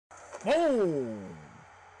Boom.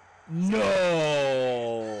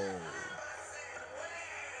 No.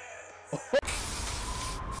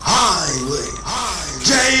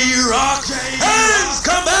 J-Rocc has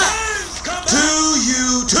come back to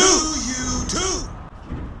you too.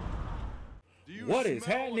 What is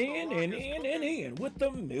happening in with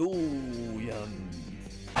the millions?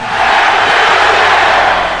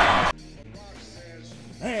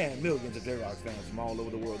 Man, millions of J-Rocc fans from all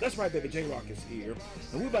over the world. That's right, baby. J-Rocc is here,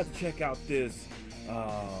 and we're about to check out this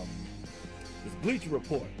this Bleacher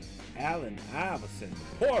Report. Allen Iverson,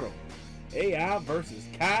 Portal, AI versus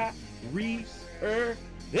Kyrie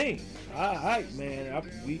Irving. All right,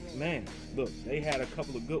 man. Look, they had a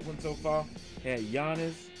couple of good ones so far. They had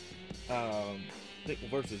Giannis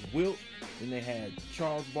versus Wilt. Then they had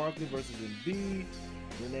Charles Barkley versus Embiid.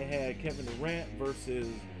 Then they had Kevin Durant versus,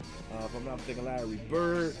 if I'm not mistaken, Larry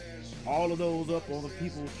Bird. All of those up on the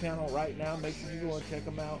People's channel right now. Make sure you go and check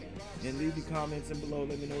them out and leave your comments in below.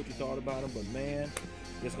 Let me know what you thought about them. But man,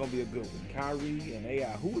 it's gonna be a good one. Kyrie and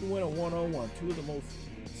AI. Who would win a one-on-one? Two of the most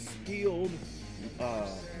skilled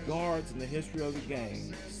guards in the history of the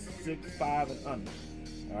game. 6'5" and under.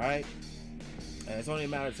 All right. And it's only a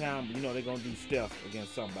matter of time, but you know they're gonna do Steph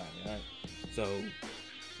against somebody, right? So,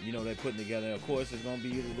 you know they're putting together. Of course, it's gonna be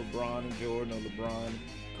either LeBron and Jordan or LeBron,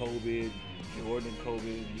 Kobe, Jordan and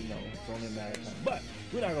Kobe. You know, it's only a matter of time. But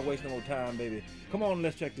we're not gonna waste no more time, baby. Come on,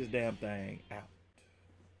 let's check this damn thing out.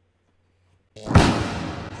 Kyrie,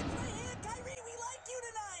 we like you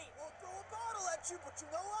tonight. We'll throw a bottle at you, but you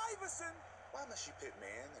know Iverson. Why must you pit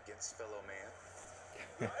man against fellow man?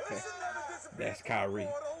 That's Kyrie.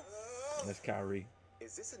 That's Kyrie.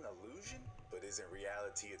 Is this an illusion? But isn't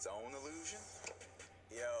reality its own illusion?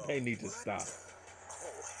 Yo, They need to stop.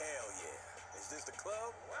 Oh, hell yeah. Is this the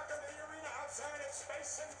club? Welcome to the arena outside of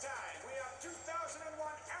space and time. We have 2001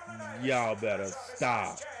 Allen Iverson. Y'all better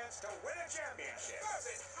stop. Chance to win a championship.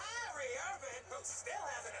 Versus Kyrie Irving, who still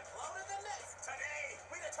hasn't imploded the Knicks. Today,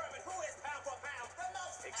 we determine who is pound for pound the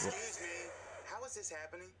most. Excuse me. How is this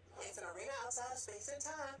happening? It's an arena outside of space and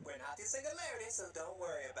time. We're not the singularity, so don't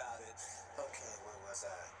worry about it. Okay, where was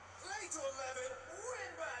I? Play to 11,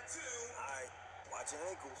 win by 2. Alright, watch your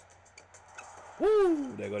ankles.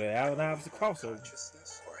 Woo! There go that Allen Iverson crossover.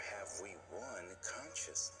 Consciousness? Or have we won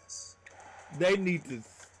consciousness? They need to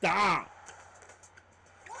stop.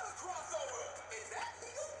 What a crossover! Is that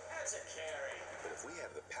legal? That's a carry. But if we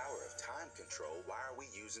have the power of time control, why are we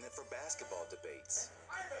using it for basketball debates?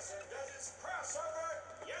 Iverson does his crossover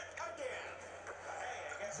yet again. But hey,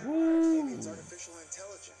 I guess Maybe it's artificial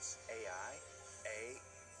intelligence. AI.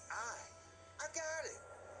 I got it.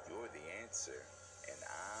 You're the answer, and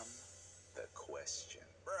I'm the question.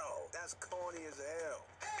 Bro, that's corny as hell.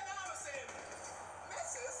 And Iverson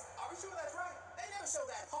misses. Are we sure that's right? They never show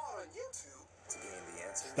that hard on YouTube. To gain the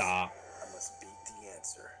answer, Stop. I must beat the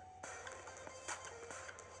answer.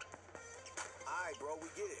 Alright, bro, we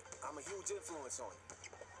get it. I'm a huge influence on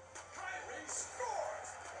you. Kyrie scores.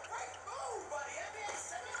 Great move, buddy. NBA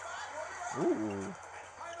 75. Ooh.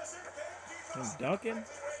 Iverson can't keep Him us. dunking.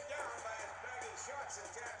 Weighed down by his baggy shorts and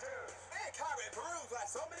tattoos. And Kyrie perused like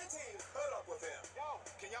so many teams put up with him. Yo,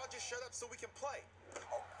 can y'all just shut up so we can play?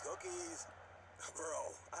 Oh, cookies.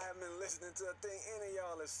 Bro, I haven't been listening to a thing any of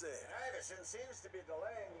y'all have said. Iverson seems to be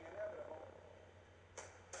delaying the inevitable.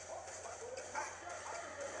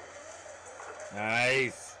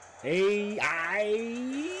 Nice.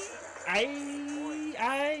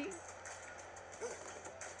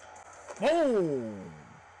 Boom.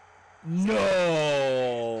 No.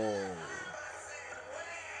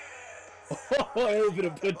 Oh, they were gonna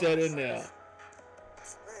put that in there. Man,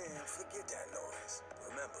 forget that noise.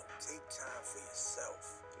 Remember, take time for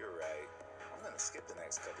yourself. You're right. I'm gonna skip the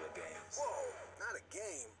next couple of games. Whoa, not a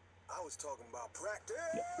game. I was talking about practice.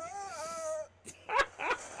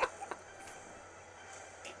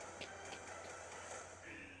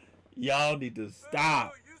 Y'all need to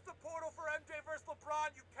stop. Use the portal for MJ versus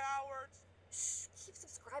LeBron, you cowards. Shh, keep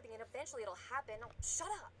subscribing and eventually it'll happen. Oh, shut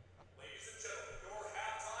up. Ladies and gentlemen, your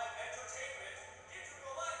halftime entertainment, Into the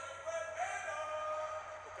Light with Red Panda.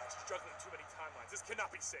 Oh God, she's juggling too many timelines. This cannot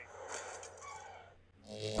be safe.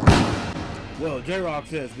 Well, J-Rocc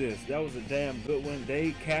says this. That was a damn good one.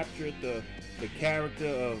 They captured the character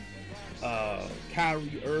of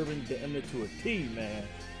Kyrie Irving to a T, man.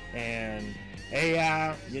 And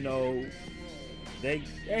AI, you know, they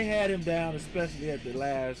had him down, especially at the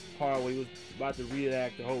last part where he was about to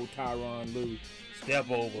reenact the whole Tyronn Lue step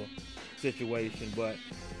over situation. But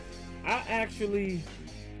I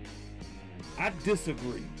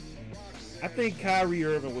disagree. I think Kyrie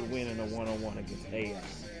Irving would win in a one-on-one against AI.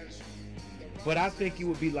 But I think it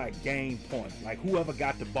would be like game point, like whoever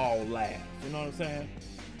got the ball last. You know what I'm saying?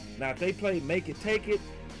 Now, if they play make it, take it,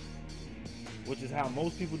 which is how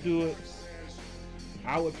most people do it,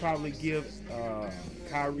 I would probably give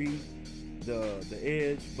Kyrie the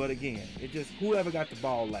edge. But again, it just whoever got the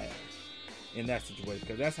ball last in that situation,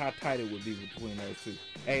 because that's how tight it would be between those two.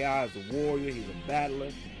 AI is a warrior, he's a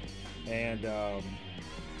battler, and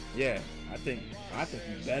yeah, I think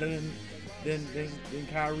he's better than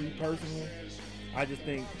Kyrie personally. I just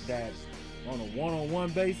think that on a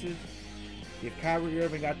one-on-one basis, if Kyrie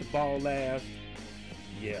Irving got the ball last,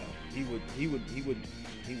 yeah, he would get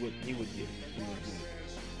it.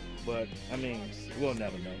 But I mean, we'll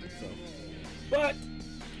never know. So, but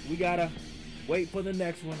we gotta wait for the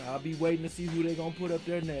next one. I'll be waiting to see who they're gonna put up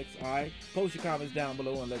there next. All right, post your comments down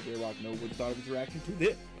below and let J-Rocc know what you thought of his reaction to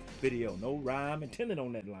this video. No rhyme intended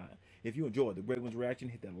on that line. If you enjoyed the Great One's reaction,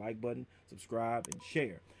 hit that like button, subscribe, and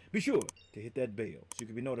share. Be sure to hit that bell so you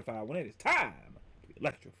can be notified when it is time to be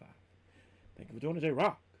electrified. Thank you for joining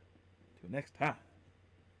J-Rocc. Till next time.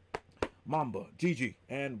 Mamba, Gigi,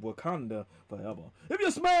 and Wakanda forever. If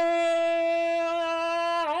you smell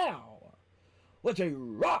what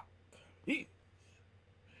J-Rocc is.